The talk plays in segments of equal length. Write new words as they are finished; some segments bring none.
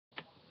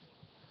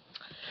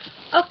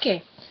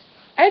Okay,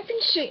 I've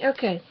been seeing.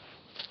 Okay,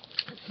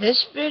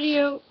 this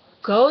video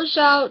goes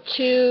out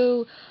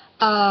to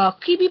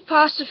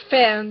creepypasta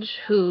fans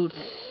who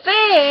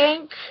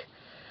think,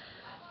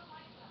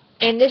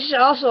 and this is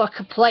also a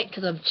complaint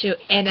to them too,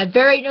 and a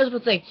very noticeable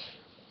thing.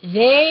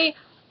 This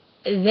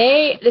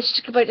is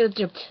a complaint to them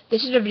too.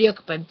 This is a video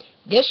complaint.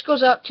 This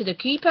goes out to the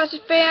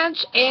creepypasta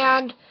fans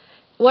and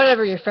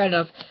whatever you're a fan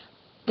of.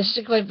 This is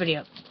a complaint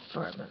video.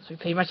 Let's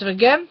repeat myself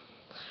again.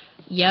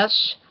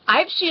 Yes,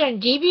 I've seen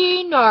on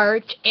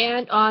DeviantArt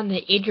and on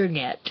the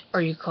internet,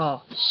 or you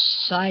call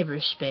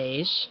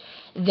cyberspace,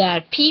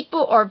 that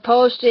people are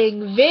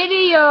posting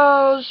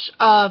videos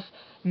of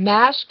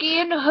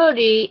Masky and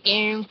Hoodie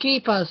and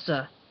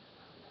creepypasta.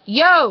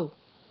 Yo,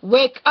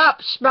 wake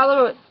up, smell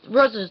the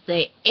roses.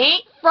 They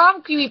ain't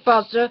from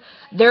creepypasta.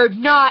 They're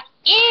not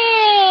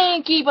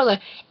in creepypasta.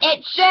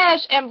 It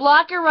says in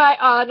black and white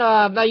on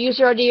a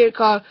user ID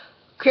called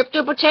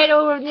Crypto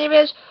Potato, whatever the name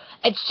is.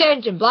 It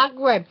says in black and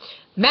white,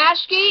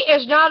 Masky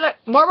is not a,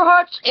 Marble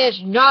Hornets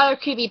is not a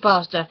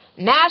creepypasta.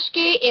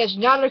 Masky is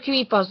not a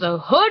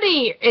creepypasta.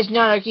 Hoodie is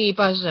not a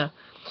creepypasta.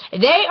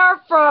 They are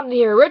from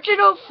the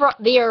original,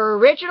 they are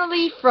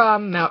originally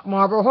from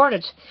Marble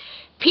Hornets.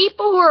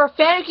 People who are a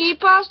fan of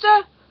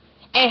creepypasta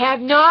and have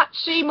not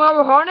seen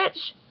Marble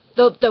Hornets,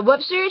 the web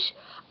series,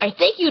 I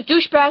think you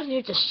douchebags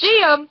need to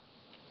see them.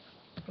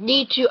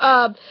 Need to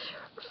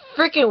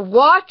freaking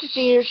watch the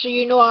series so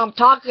you know what I'm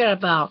talking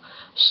about.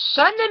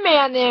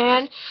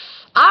 Man,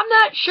 I'm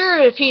not sure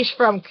if he's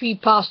from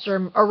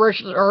creepypasta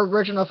or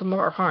original from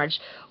Marble Hornets.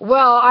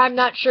 Well, I'm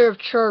not sure if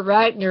Troy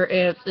Ragnar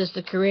is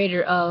the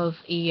creator of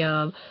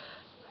the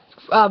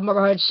Marble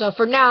Hornets. So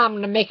for now, I'm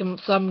gonna make him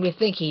somebody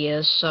think he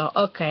is. So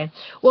okay.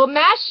 Well,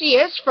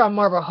 Masky is from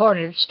Marble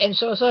Hornets, and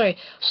so sorry.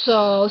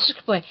 So let's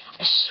just play.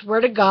 I swear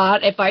to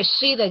God, if I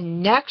see the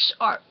next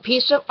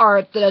piece of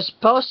art that is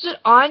posted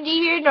on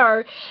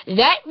DeviantArt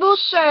that will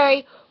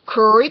say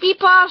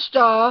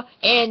creepypasta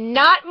and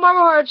not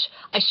Marble Hornets,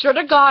 I swear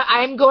to God,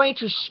 I am going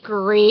to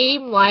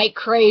scream like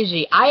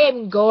crazy. I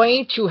am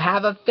going to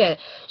have a fit.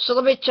 So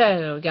let me tell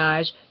you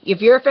guys, if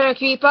you're a fan of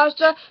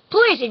creepypasta,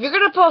 please, if you're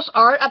gonna post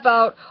art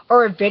about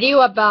or a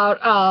video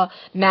about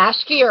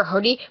Masky or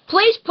Hoodie,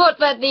 please put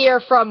that they are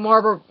from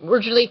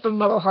originally from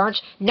Marble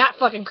Hornets, not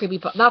fucking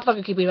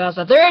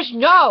creepypasta. There is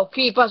no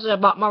creepypasta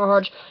about Marble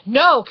Hornets,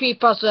 no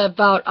creepypasta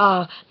about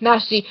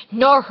Masky,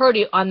 nor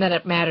Hoodie on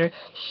that matter.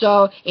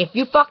 So if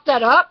you fuck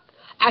that up,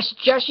 I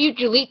suggest you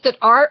delete that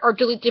art or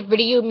delete the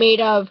video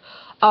made of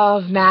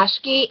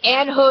Masky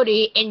and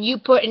Hoodie, and you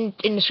put in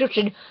the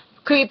description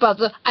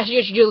creepypasta. I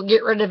suggest you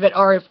get rid of it,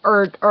 or if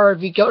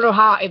you don't know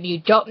how, if you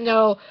don't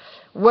know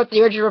what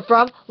the original are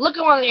from, look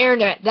them on the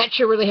internet. That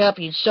should really help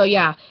you. So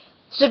yeah,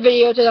 it's a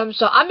video to them.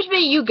 So I'm just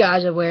making you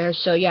guys aware.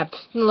 So yeah,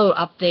 a little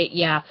update.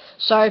 Yeah,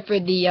 sorry for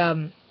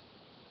the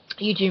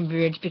YouTube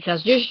videos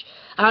because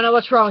I don't know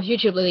what's wrong with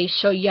YouTube lately.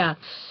 So yeah,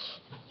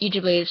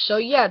 So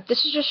yeah,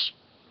 this is just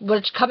what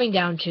it's coming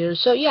down to.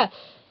 So yeah,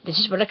 this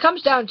is what it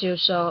comes down to.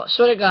 So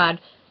swear to God.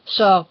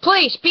 So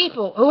please,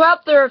 people who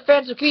out there are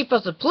fans of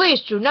creepypasta,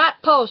 please do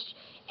not post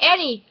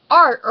any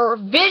art or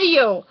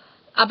video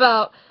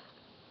about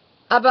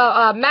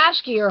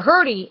Masky or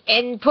Hoodie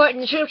and put in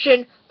the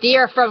description they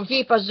are from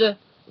creepypasta.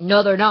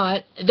 No, they're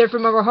not. They're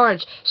from Marble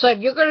Hornets. So if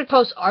you're gonna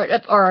post art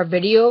or a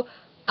video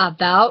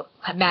about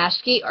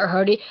Masky or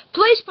Hoodie,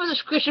 please put in the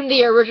description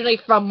they are originally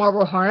from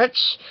Marble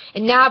Hornets.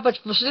 And now, but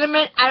for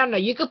cinnamon, I don't know.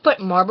 You could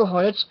put Marble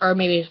Hornets or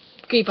maybe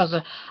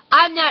creepypasta.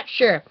 I'm not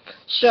sure.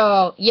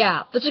 So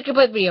yeah, that's a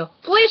complete video.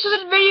 Please listen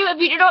to the video if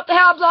you know what the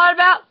hell I'm talking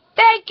about.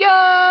 Thank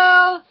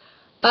you.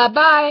 Bye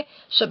bye.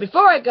 So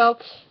before I go,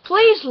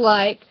 please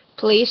like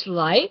this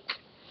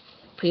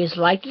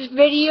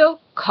video,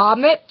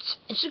 comment,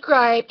 and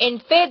subscribe,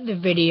 and favorite the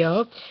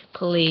video,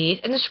 please,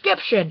 in the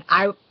description.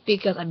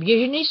 Because I'm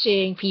usually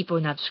seeing people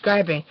not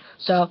subscribing.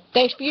 So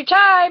thanks for your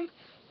time.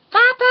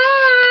 Bye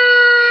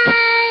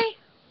bye.